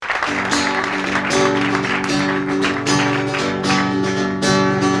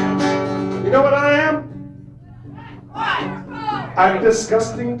I'm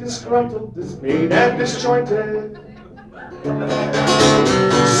disgusting, disgruntled, dismayed, and disjointed.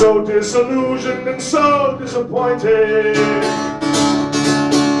 So disillusioned and so disappointed.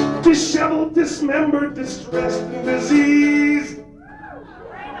 Disheveled, dismembered, distressed, and diseased.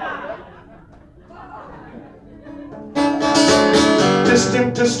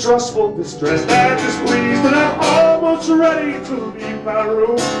 Distant, distrustful, distressed, and displeased, and I'm almost ready to leave my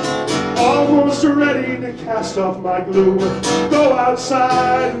room. Almost ready to cast off my glue, go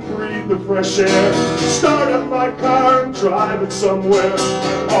outside and breathe the fresh air, start up my car and drive it somewhere.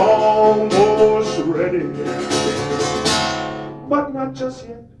 Almost ready, but not just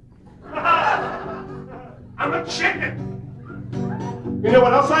yet. I'm a chicken. You know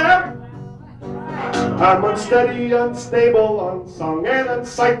what else I am? I'm unsteady, unstable, unsung, and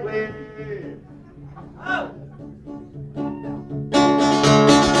unsightly.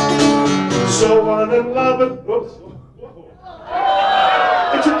 So unloved, oops.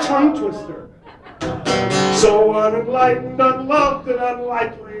 It's a tongue twister. So unenlightened, unloved, and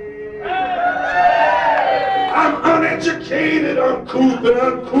unlikely. I'm uneducated, uncouth, and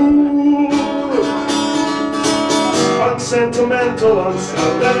uncool. Unsentimental,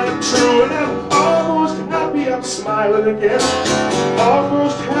 unsound, and untrue. And I'm almost happy I'm smiling again.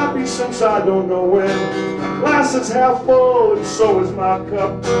 Almost happy since I don't know when. My glass is half full and so is my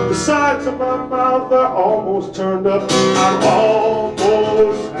cup. The sides of my mouth are almost turned up. I'm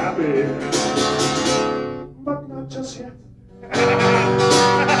almost happy, but not just yet.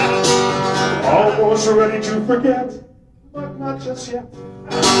 Almost ready to forget, but not just yet.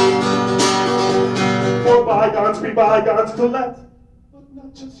 For bygones be bygones to let, but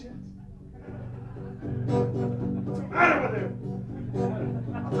not just yet. What's the matter with him?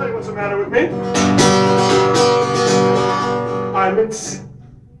 I'll tell you what's the matter with me.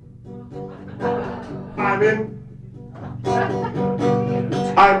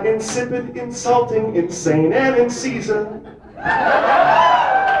 I'm insipid, insulting, insane, and in season.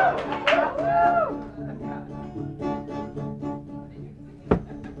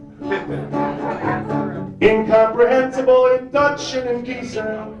 Incomprehensible, in Dutch, and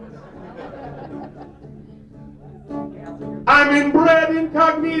indecent. I'm inbred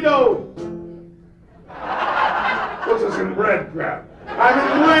incognito. What's this inbred crap? I'm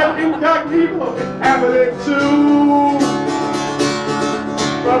inbred incognito, inhabited too.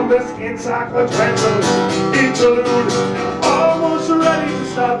 From this encyclopedical interlude, almost ready to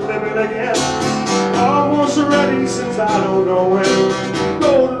start living again. Almost ready since I don't know when.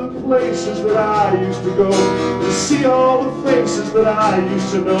 Go to the places that I used to go, to see all the faces that I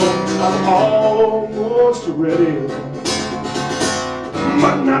used to know. I'm almost ready,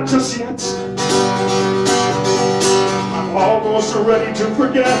 but not just yet. I'm almost ready to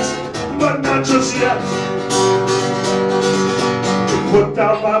forget, but not just yet. To put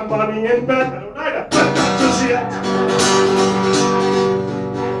down my money in bed, but not just yet.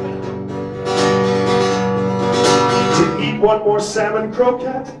 To eat one more salmon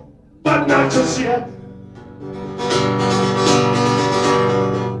croquette, but not just yet.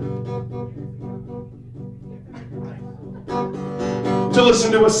 To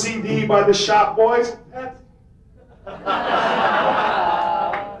listen to a CD by the Shop Boys.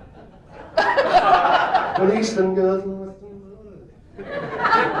 Policeman goes.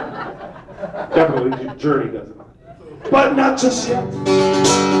 Definitely Journey does it. But not just yet.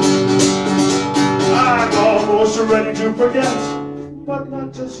 I'm almost ready to forget, but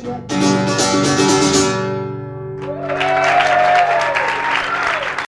not just yet.